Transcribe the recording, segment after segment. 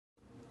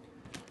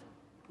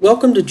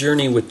Welcome to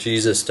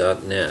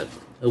JourneyWithJesus.net,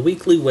 a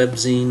weekly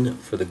webzine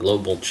for the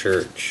global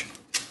church.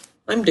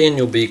 I'm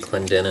Daniel B.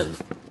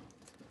 Clendenin.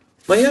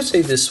 My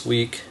essay this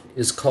week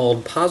is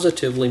called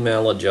Positively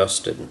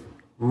Maladjusted,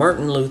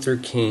 Martin Luther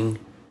King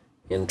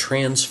in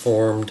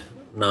Transformed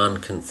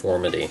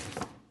Nonconformity.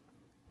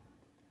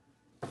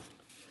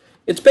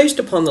 It's based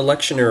upon the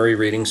lectionary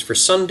readings for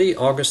Sunday,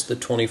 August the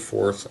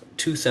 24th,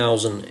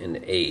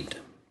 2008.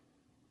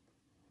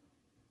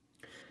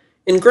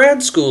 In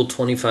grad school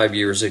 25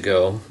 years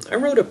ago, I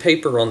wrote a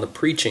paper on the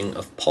preaching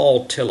of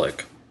Paul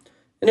Tillich,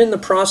 and in the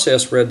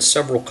process read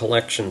several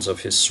collections of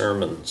his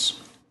sermons.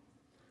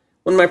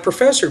 When my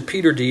professor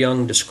Peter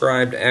DeYoung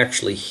described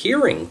actually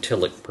hearing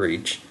Tillich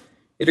preach,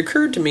 it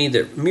occurred to me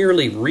that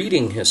merely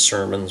reading his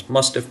sermons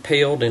must have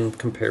paled in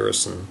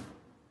comparison.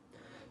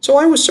 So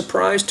I was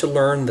surprised to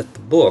learn that the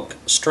book,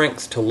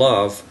 Strength to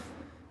Love,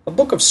 a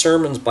book of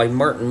sermons by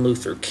Martin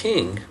Luther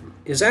King,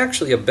 is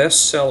actually a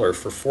bestseller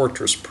for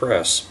Fortress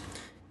Press,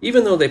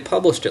 even though they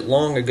published it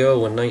long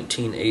ago in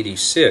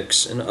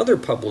 1986, and other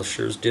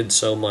publishers did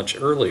so much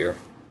earlier.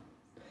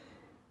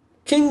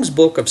 King's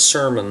book of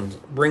sermons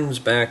brings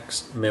back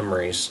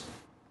memories.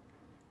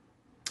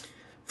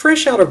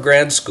 Fresh out of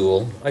grad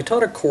school, I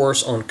taught a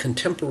course on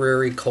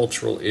contemporary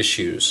cultural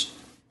issues,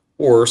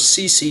 or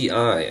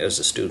CCI as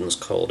the students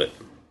called it.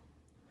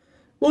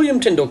 William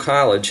Tyndale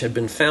College had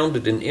been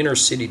founded in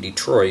inner-city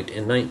Detroit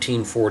in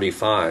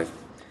 1945,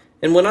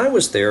 and when I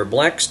was there,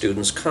 black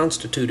students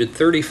constituted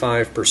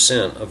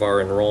 35% of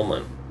our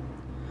enrollment.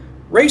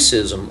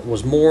 Racism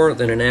was more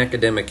than an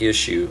academic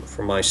issue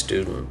for my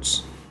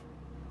students.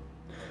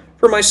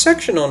 For my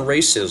section on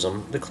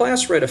racism, the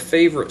class read a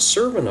favorite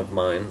sermon of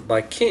mine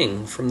by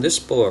King from this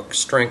book,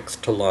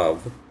 Strength to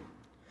Love.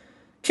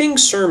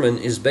 King's sermon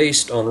is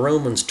based on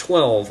Romans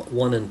 12,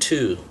 1 and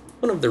 2,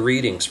 one of the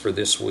readings for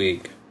this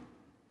week.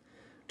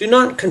 Do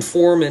not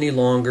conform any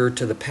longer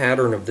to the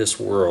pattern of this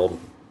world,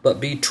 but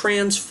be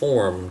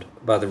transformed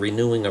by the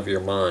renewing of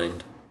your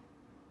mind.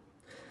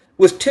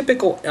 With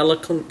typical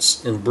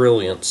eloquence and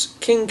brilliance,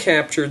 King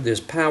captured this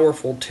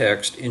powerful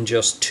text in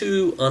just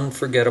two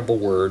unforgettable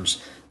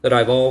words that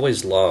I've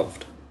always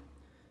loved: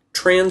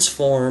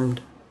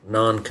 transformed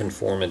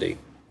nonconformity.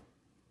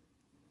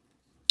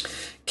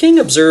 King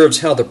observes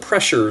how the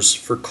pressures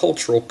for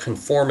cultural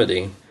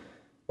conformity,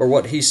 or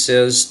what he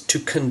says, to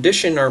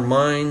condition our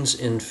minds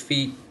and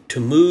feet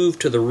to move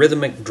to the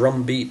rhythmic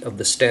drumbeat of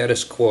the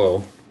status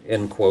quo,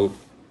 end quote,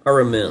 are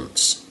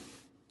immense.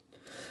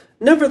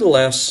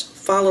 Nevertheless,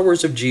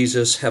 followers of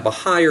Jesus have a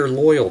higher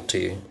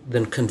loyalty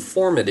than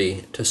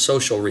conformity to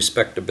social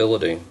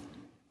respectability.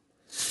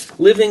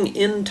 Living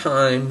in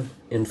time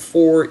and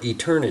for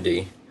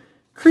eternity,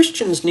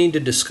 Christians need to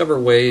discover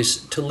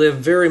ways to live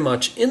very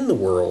much in the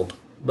world,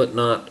 but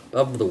not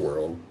of the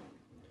world.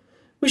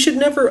 We should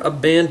never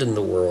abandon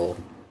the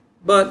world,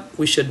 but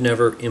we should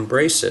never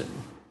embrace it.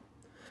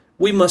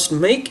 We must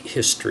make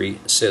history,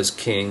 says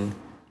King,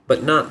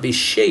 but not be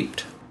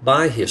shaped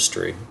by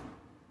history.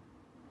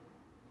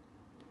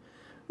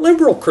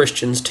 Liberal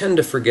Christians tend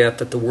to forget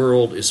that the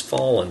world is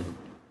fallen,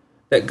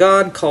 that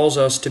God calls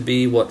us to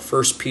be what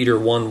 1 Peter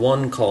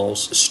 1:1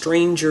 calls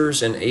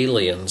strangers and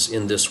aliens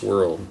in this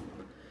world.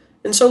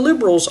 And so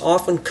liberals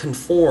often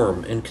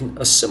conform and can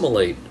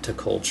assimilate to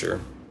culture.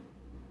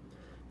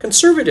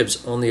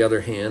 Conservatives, on the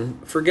other hand,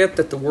 forget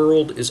that the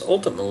world is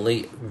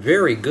ultimately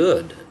very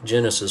good,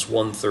 Genesis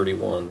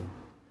 1:31.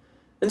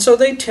 And so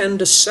they tend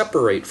to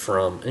separate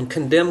from and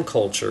condemn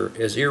culture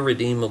as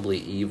irredeemably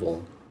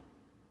evil.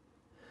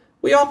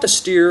 We ought to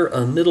steer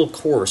a middle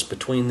course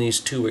between these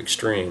two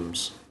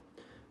extremes.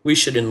 We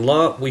should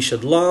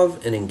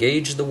love and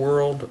engage the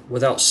world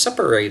without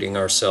separating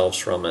ourselves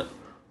from it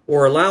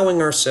or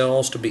allowing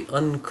ourselves to be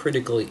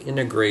uncritically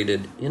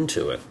integrated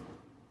into it.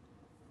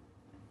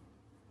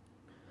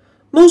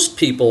 Most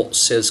people,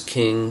 says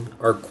King,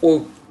 are,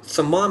 quote,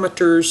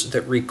 thermometers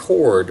that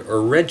record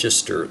or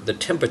register the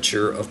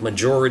temperature of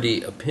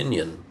majority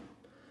opinion,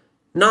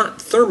 not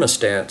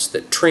thermostats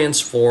that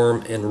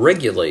transform and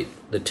regulate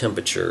the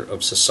temperature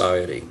of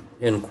society,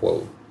 end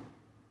quote.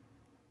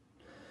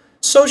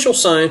 Social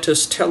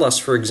scientists tell us,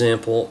 for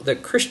example,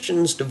 that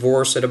Christians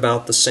divorce at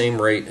about the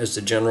same rate as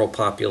the general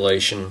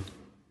population.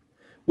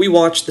 We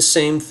watch the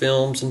same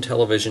films and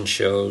television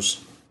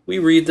shows. We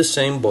read the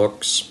same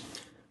books.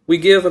 We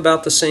give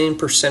about the same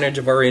percentage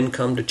of our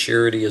income to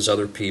charity as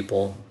other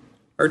people.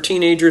 Our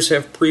teenagers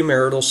have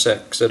premarital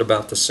sex at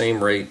about the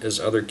same rate as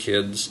other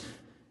kids,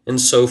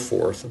 and so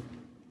forth.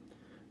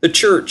 The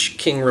church,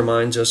 King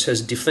reminds us,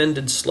 has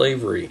defended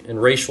slavery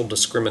and racial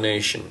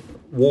discrimination,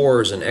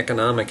 wars and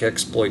economic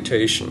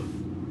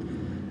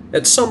exploitation.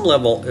 At some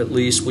level, at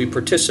least, we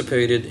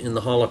participated in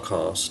the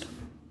Holocaust.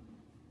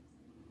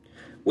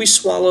 We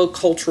swallow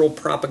cultural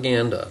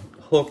propaganda,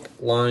 hook,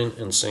 line,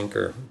 and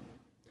sinker.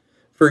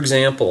 For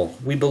example,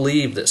 we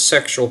believe that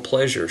sexual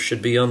pleasure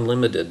should be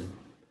unlimited,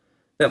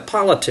 that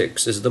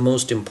politics is the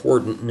most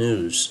important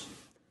news,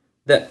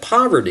 that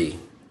poverty,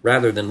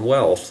 rather than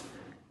wealth,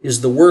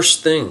 is the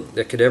worst thing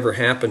that could ever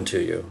happen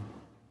to you,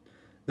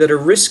 that a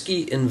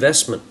risky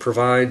investment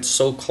provides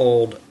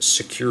so-called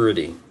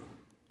security,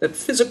 that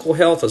physical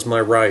health is my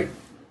right,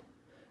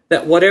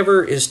 that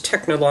whatever is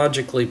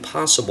technologically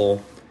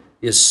possible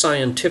is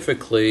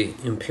scientifically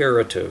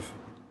imperative,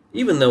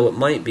 even though it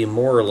might be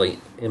morally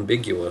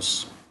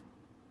ambiguous.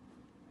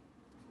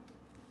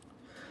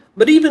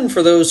 But even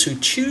for those who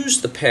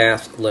choose the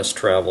path less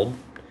traveled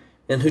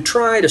and who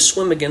try to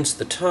swim against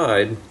the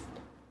tide,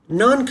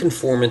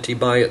 nonconformity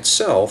by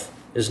itself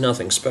is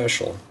nothing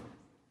special.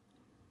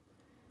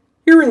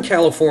 Here in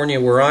California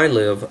where I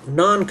live,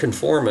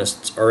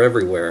 nonconformists are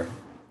everywhere.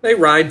 They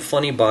ride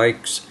funny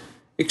bikes,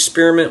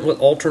 experiment with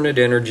alternate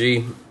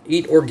energy,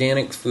 eat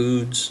organic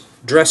foods,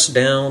 dress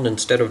down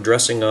instead of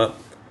dressing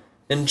up,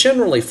 and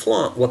generally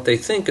flaunt what they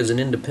think is an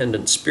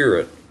independent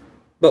spirit,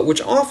 but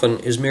which often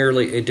is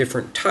merely a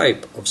different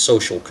type of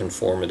social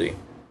conformity.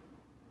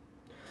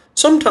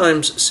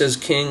 Sometimes, says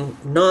King,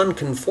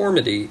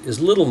 nonconformity is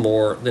little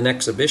more than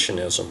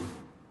exhibitionism.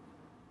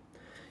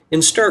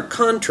 In stark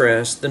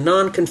contrast, the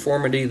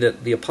nonconformity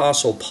that the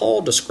Apostle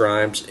Paul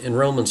describes in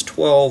Romans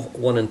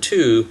 12:1 and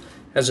 2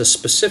 has a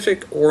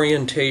specific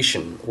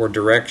orientation or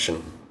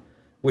direction,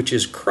 which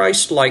is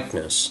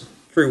Christ-likeness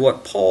through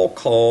what Paul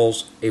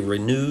calls a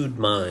renewed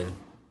mind.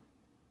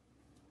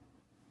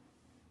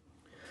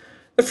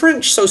 The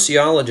French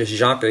sociologist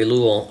Jacques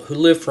Ellul, who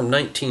lived from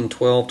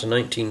 1912 to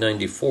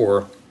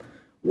 1994,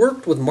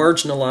 worked with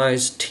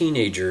marginalized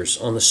teenagers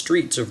on the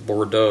streets of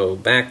Bordeaux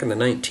back in the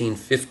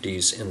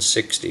 1950s and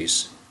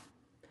 60s.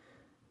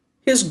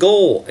 His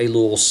goal,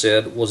 Ellul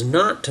said, was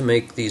not to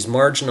make these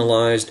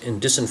marginalized and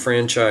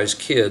disenfranchised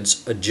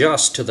kids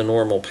adjust to the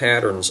normal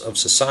patterns of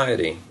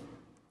society.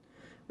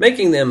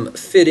 Making them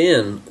fit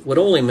in would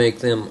only make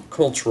them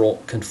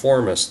cultural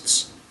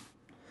conformists.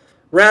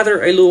 Rather,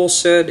 Ellul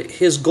said,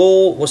 his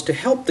goal was to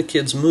help the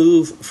kids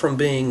move from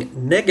being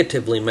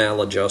negatively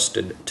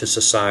maladjusted to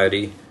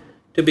society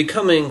to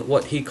becoming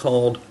what he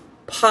called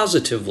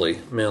positively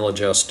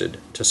maladjusted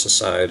to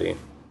society.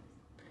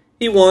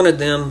 He wanted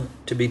them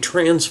to be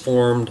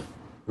transformed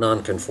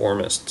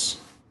nonconformists.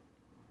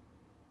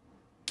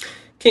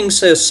 King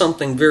says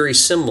something very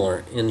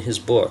similar in his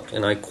book,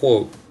 and I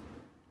quote,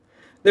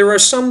 "There are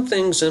some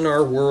things in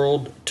our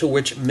world to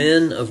which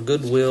men of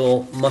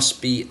goodwill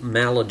must be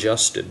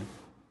maladjusted.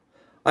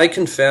 I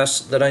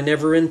confess that I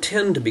never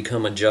intend to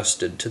become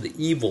adjusted to the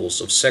evils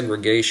of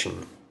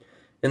segregation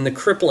and the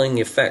crippling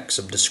effects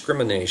of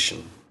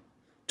discrimination,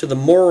 to the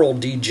moral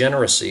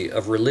degeneracy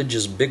of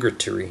religious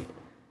bigotry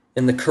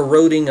and the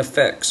corroding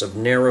effects of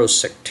narrow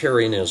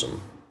sectarianism,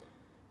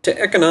 to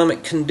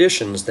economic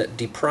conditions that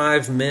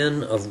deprive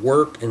men of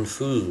work and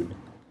food,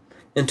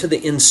 and to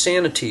the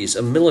insanities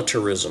of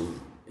militarism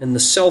and the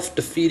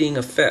self-defeating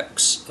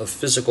effects of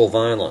physical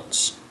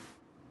violence."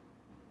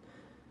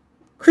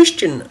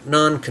 Christian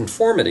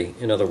nonconformity,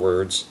 in other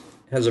words,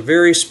 has a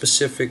very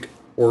specific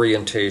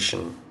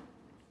orientation.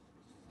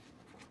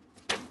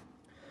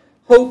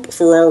 Hope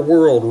for our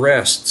world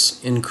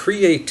rests in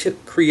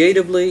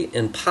creatively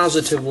and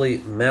positively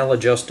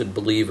maladjusted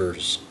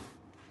believers.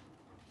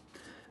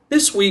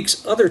 This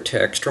week's other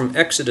text from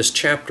Exodus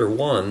chapter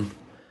 1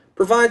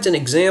 provides an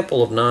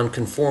example of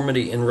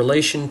nonconformity in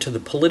relation to the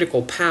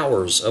political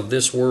powers of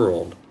this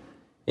world,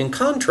 in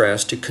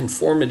contrast to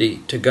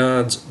conformity to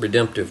God's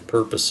redemptive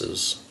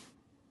purposes.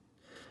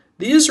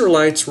 The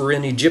Israelites were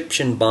in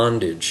Egyptian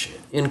bondage,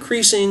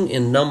 increasing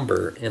in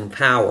number and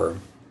power,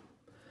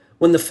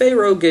 when the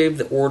Pharaoh gave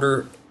the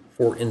order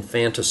for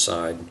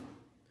infanticide,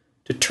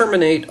 to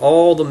terminate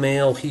all the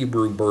male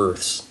Hebrew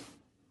births.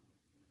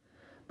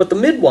 But the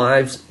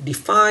midwives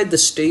defied the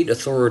state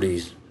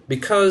authorities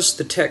because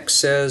the text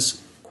says,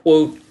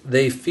 quote,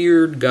 "they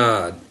feared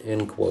God,"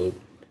 end quote,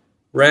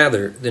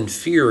 rather than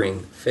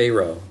fearing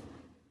Pharaoh.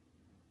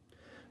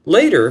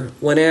 Later,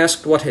 when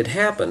asked what had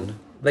happened,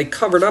 they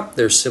covered up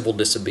their civil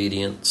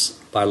disobedience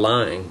by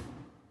lying.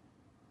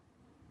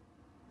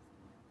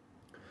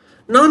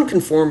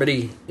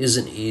 Nonconformity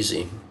isn't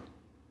easy.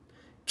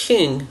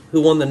 King,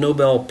 who won the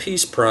Nobel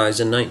Peace Prize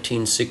in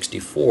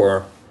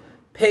 1964,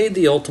 paid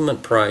the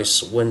ultimate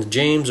price when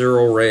James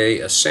Earl Ray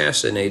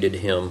assassinated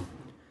him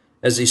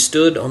as he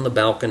stood on the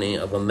balcony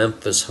of a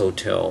Memphis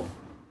hotel.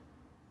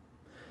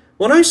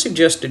 When I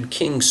suggested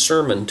King's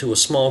sermon to a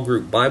small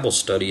group Bible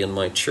study in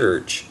my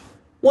church,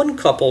 one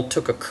couple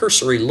took a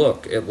cursory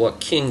look at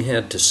what King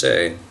had to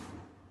say.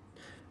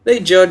 They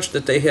judged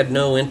that they had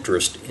no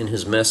interest in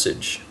his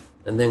message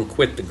and then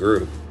quit the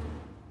group.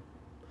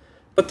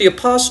 But the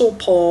Apostle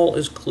Paul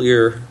is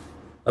clear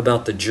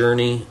about the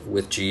journey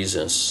with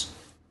Jesus.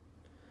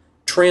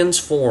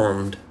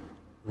 Transformed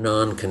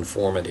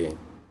nonconformity.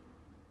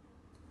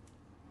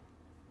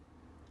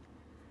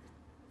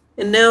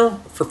 And now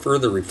for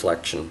further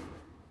reflection.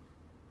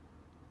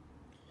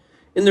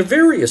 In their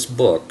various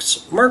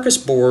books, Marcus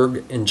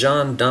Borg and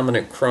John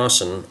Dominic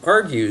Crossan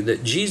argue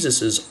that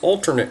Jesus'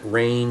 alternate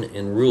reign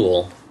and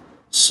rule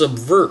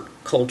subvert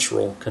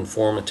cultural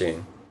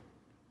conformity.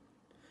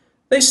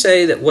 They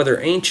say that whether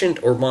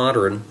ancient or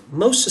modern,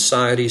 most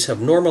societies have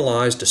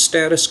normalized a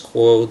status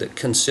quo that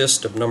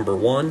consists of, number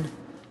one,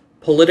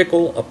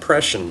 political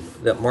oppression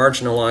that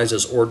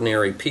marginalizes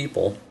ordinary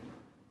people.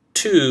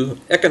 2,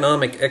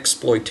 economic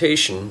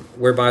exploitation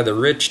whereby the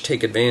rich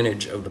take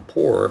advantage of the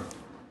poor.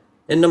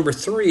 And number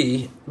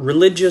 3,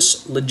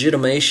 religious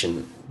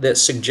legitimation that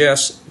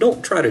suggests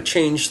don't try to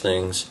change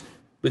things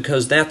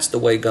because that's the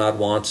way God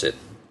wants it.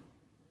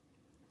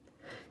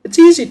 It's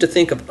easy to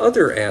think of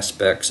other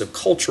aspects of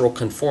cultural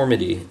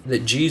conformity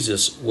that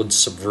Jesus would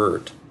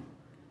subvert.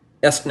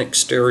 Ethnic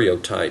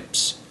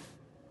stereotypes,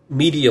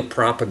 media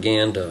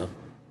propaganda,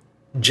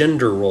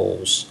 gender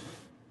roles,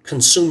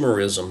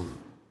 consumerism,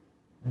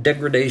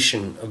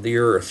 degradation of the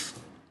earth,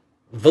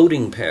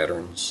 voting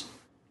patterns,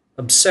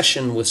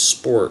 obsession with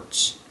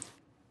sports,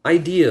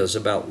 ideas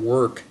about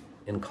work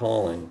and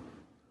calling,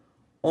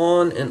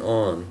 on and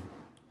on.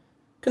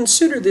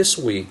 Consider this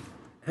week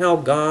how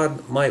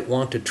God might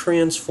want to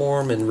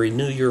transform and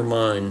renew your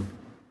mind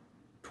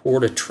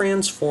toward a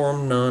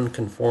transformed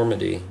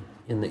nonconformity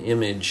in the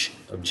image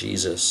of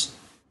Jesus.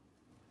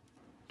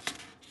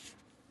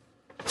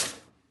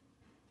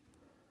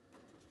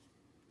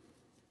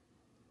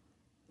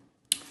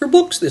 For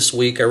books this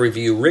week, I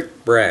review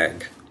Rick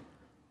Bragg,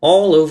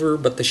 All Over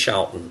But the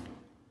Shoutin',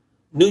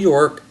 New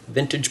York,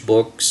 Vintage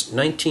Books,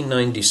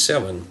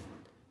 1997,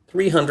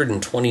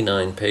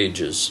 329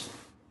 pages.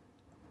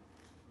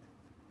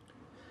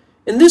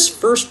 In this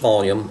first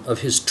volume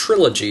of his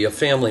trilogy of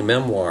family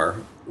memoir,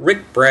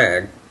 Rick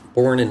Bragg,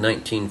 born in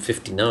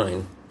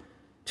 1959,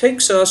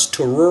 takes us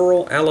to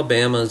rural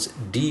Alabama's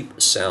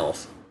deep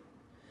south,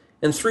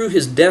 and through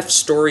his deft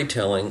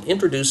storytelling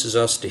introduces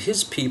us to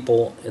his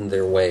people and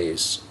their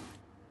ways.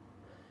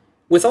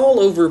 With All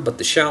Over But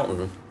the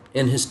Shoutin'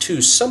 and his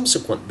 2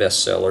 subsequent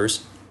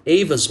bestsellers,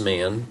 Ava's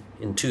Man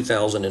in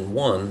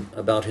 2001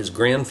 about his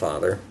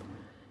grandfather,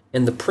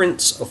 and The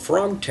Prince of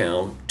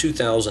Frogtown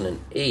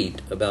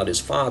 2008 about his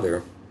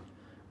father,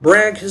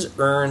 Bragg has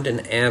earned an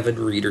avid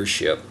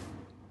readership.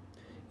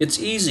 It's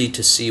easy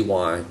to see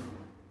why.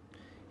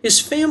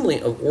 His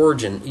family of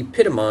origin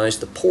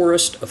epitomized the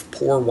poorest of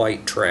poor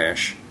white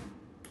trash.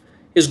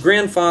 His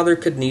grandfather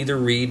could neither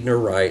read nor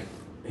write.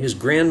 His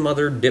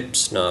grandmother dipped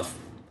snuff.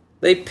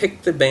 They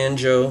picked the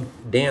banjo,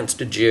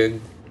 danced a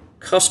jig,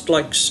 cussed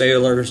like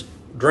sailors,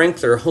 drank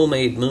their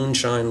homemade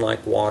moonshine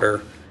like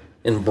water,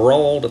 and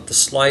brawled at the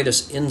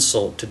slightest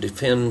insult to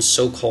defend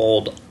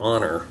so-called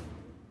honor.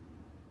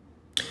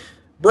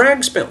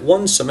 Bragg spent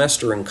 1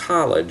 semester in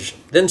college,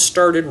 then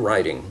started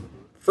writing.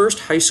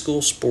 First high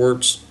school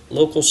sports,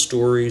 local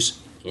stories,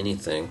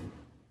 anything.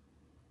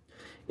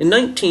 In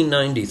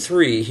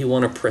 1993, he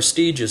won a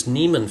prestigious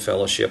Nieman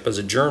Fellowship as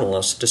a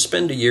journalist to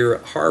spend a year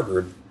at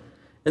Harvard,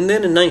 and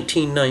then in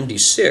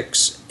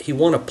 1996, he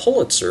won a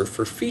Pulitzer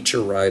for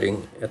feature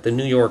writing at the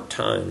New York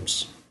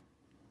Times.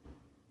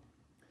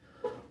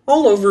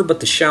 All Over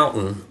But the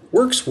Shoutin'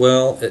 works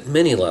well at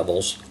many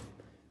levels,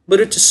 but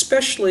it's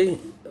especially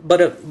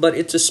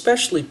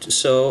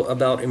so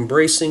about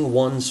embracing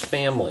one's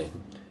family,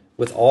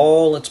 with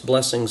all its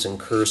blessings and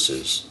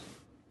curses.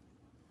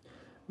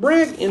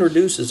 Bragg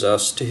introduces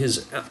us to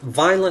his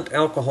violent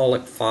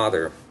alcoholic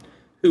father,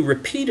 who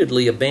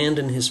repeatedly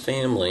abandoned his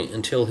family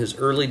until his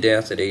early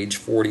death at age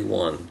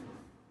 41,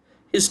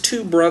 his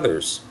 2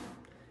 brothers,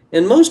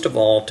 and most of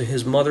all to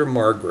his mother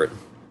Margaret.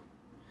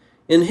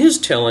 In his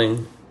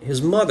telling,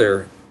 his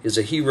mother is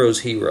a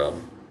hero's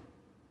hero.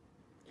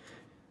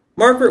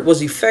 Margaret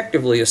was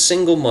effectively a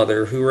single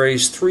mother who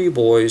raised 3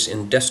 boys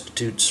in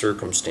destitute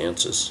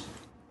circumstances.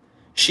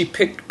 She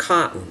picked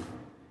cotton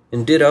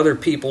and did other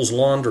people's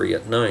laundry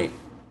at night,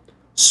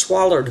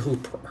 swallowed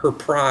her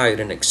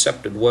pride and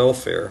accepted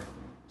welfare,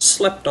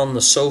 slept on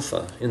the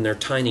sofa in their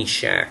tiny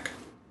shack.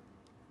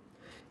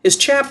 His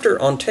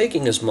chapter on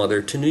taking his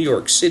mother to New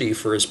York City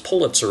for his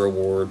Pulitzer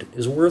Award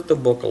is worth the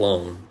book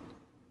alone.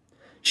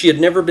 She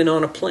had never been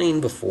on a plane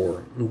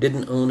before and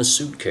didn't own a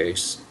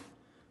suitcase.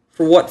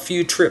 For what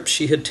few trips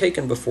she had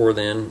taken before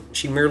then,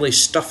 she merely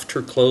stuffed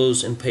her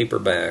clothes in paper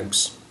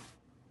bags.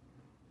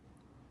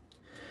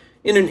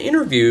 In an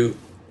interview,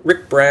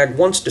 Rick Bragg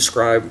once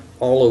described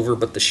All Over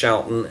But the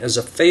Shoutin' as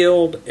a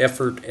failed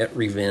effort at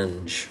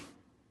revenge.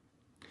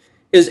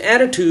 His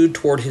attitude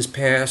toward his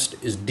past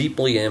is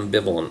deeply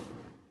ambivalent.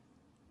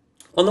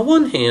 On the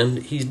one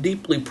hand, he's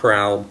deeply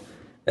proud,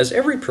 as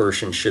every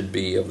person should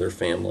be, of their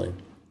family.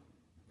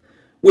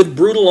 With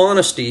brutal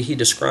honesty, he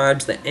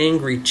describes the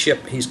angry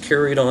chip he's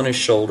carried on his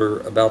shoulder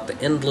about the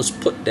endless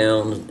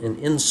put-downs and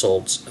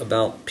insults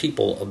about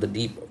people of the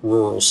deep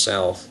rural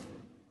South.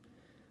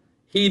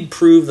 He'd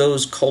prove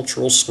those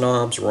cultural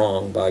snobs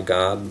wrong, by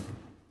God.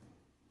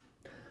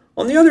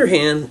 On the other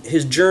hand,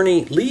 his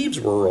journey leaves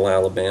rural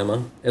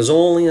Alabama as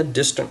only a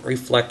distant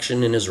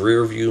reflection in his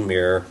rearview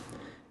mirror,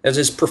 as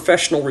his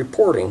professional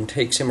reporting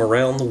takes him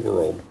around the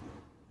world.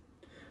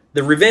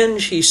 The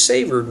revenge he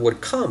savored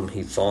would come,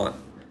 he thought,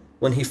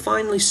 when he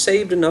finally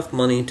saved enough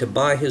money to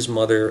buy his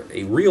mother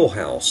a real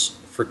house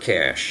for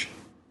cash.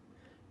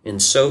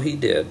 And so he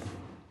did.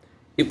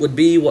 It would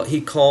be what he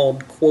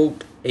called,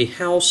 quote, a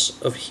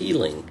house of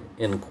healing,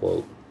 end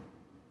quote.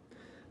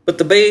 But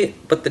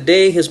the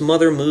day his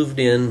mother moved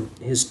in,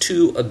 his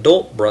two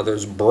adult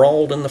brothers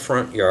brawled in the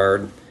front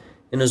yard,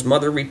 and his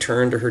mother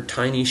returned to her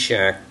tiny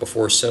shack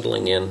before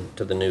settling in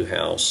to the new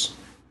house.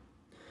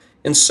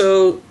 And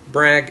so,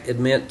 Bragg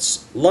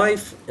admits,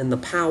 life and the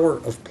power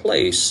of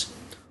place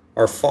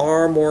are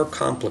far more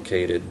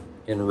complicated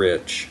and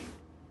rich.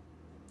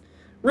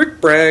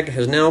 Rick Bragg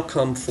has now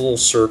come full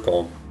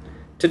circle.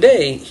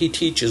 Today, he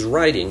teaches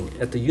writing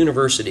at the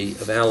University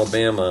of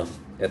Alabama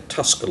at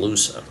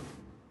Tuscaloosa.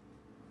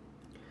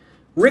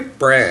 Rick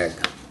Bragg,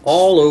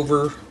 all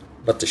over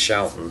but the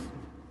shoutin'.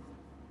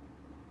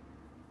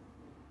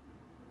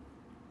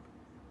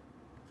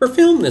 For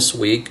film this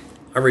week,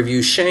 I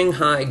review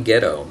Shanghai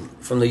Ghetto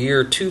from the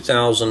year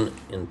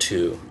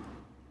 2002.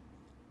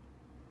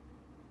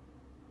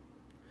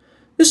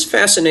 This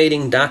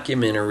fascinating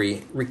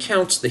documentary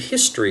recounts the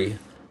history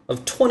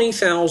of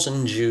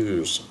 20,000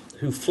 Jews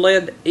who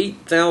fled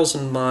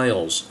 8,000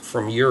 miles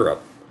from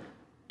Europe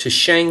to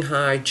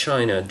Shanghai,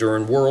 China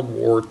during World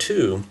War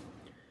II,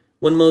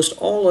 when most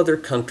all other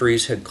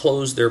countries had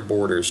closed their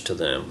borders to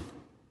them.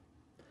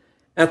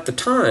 At the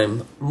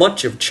time,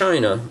 much of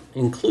China,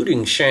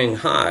 including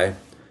Shanghai,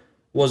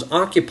 was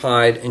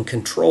occupied and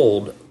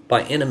controlled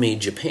by enemy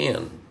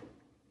Japan.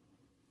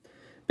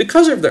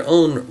 Because of their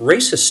own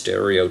racist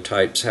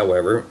stereotypes,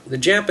 however, the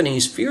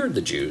Japanese feared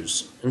the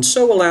Jews and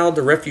so allowed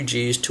the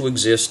refugees to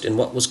exist in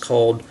what was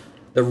called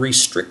the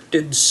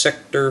Restricted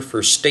Sector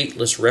for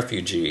Stateless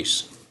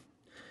Refugees.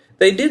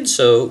 They did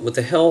so with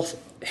the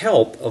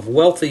help of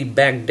wealthy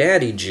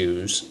Baghdadi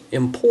Jews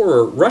and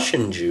poorer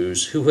Russian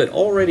Jews who had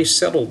already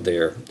settled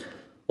there,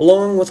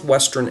 along with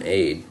Western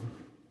aid.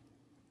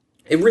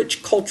 A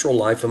rich cultural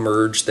life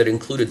emerged that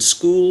included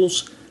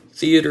schools,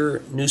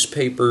 theater,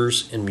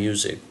 newspapers, and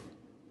music.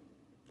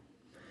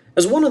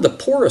 As one of the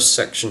poorest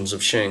sections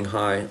of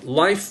Shanghai,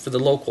 life for the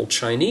local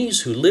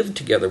Chinese who lived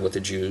together with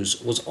the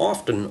Jews was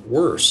often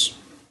worse.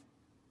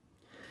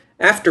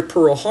 After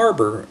Pearl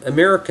Harbor,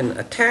 American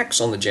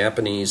attacks on the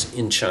Japanese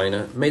in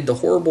China made the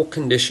horrible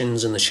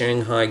conditions in the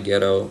Shanghai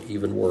ghetto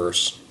even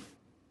worse.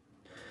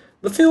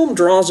 The film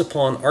draws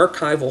upon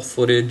archival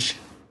footage,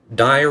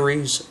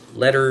 diaries,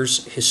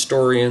 letters,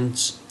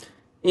 historians,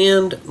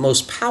 and,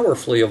 most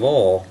powerfully of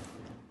all,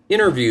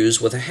 interviews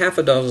with a half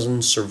a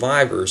dozen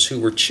survivors who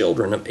were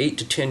children of 8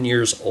 to 10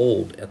 years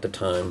old at the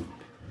time,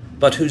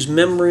 but whose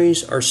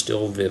memories are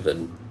still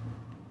vivid.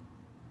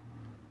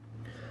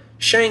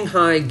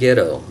 Shanghai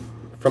Ghetto,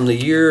 from the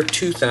year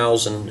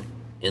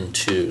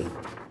 2002.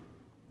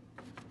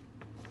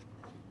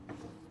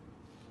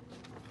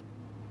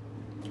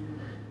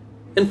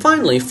 And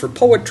finally, for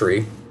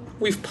poetry,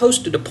 we've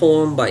posted a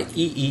poem by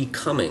E. E.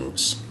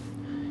 Cummings.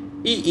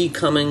 E. E.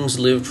 Cummings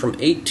lived from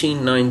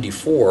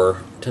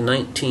 1894 to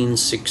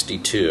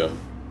 1962.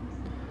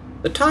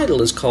 The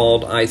title is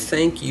called I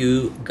Thank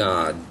You,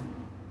 God.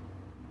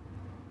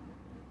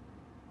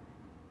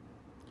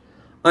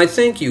 I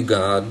thank you,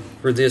 God,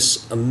 for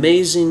this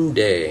amazing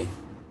day,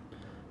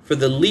 for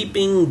the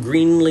leaping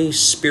greenly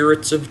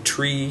spirits of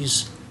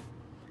trees,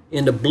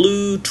 and a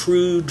blue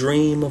true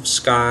dream of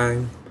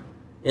sky,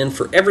 and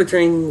for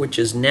everything which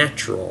is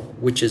natural,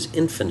 which is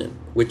infinite,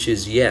 which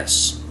is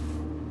yes.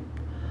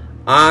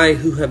 I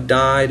who have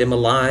died am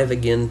alive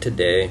again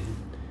today,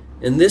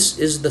 and this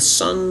is the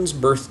sun's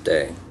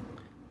birthday.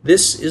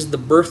 This is the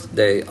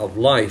birthday of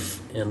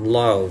life and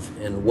love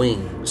and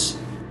wings,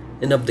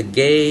 and of the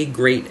gay,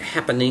 great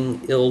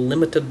happening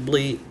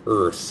illimitably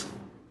earth.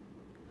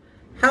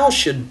 How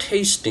should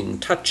tasting,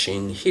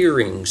 touching,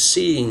 hearing,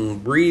 seeing,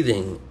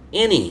 breathing,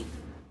 any,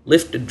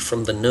 lifted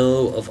from the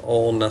no of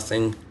all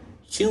nothing,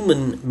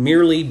 human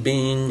merely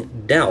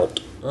being,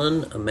 doubt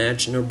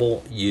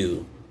unimaginable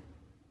you?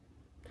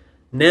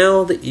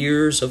 Now the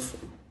ears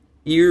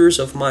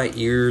of my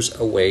ears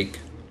awake,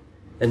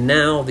 and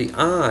now the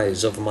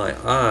eyes of my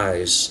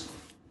eyes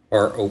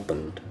are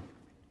opened.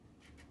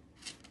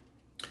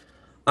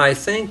 I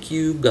Thank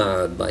You,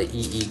 God by E.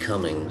 E.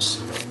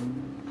 Cummings.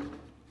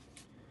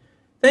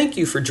 Thank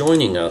you for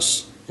joining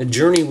us at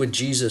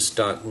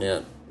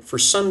JourneyWithJesus.net for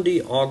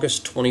Sunday,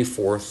 August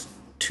 24th,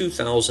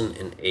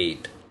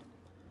 2008.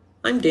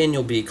 I'm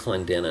Daniel B.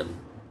 Clendenin.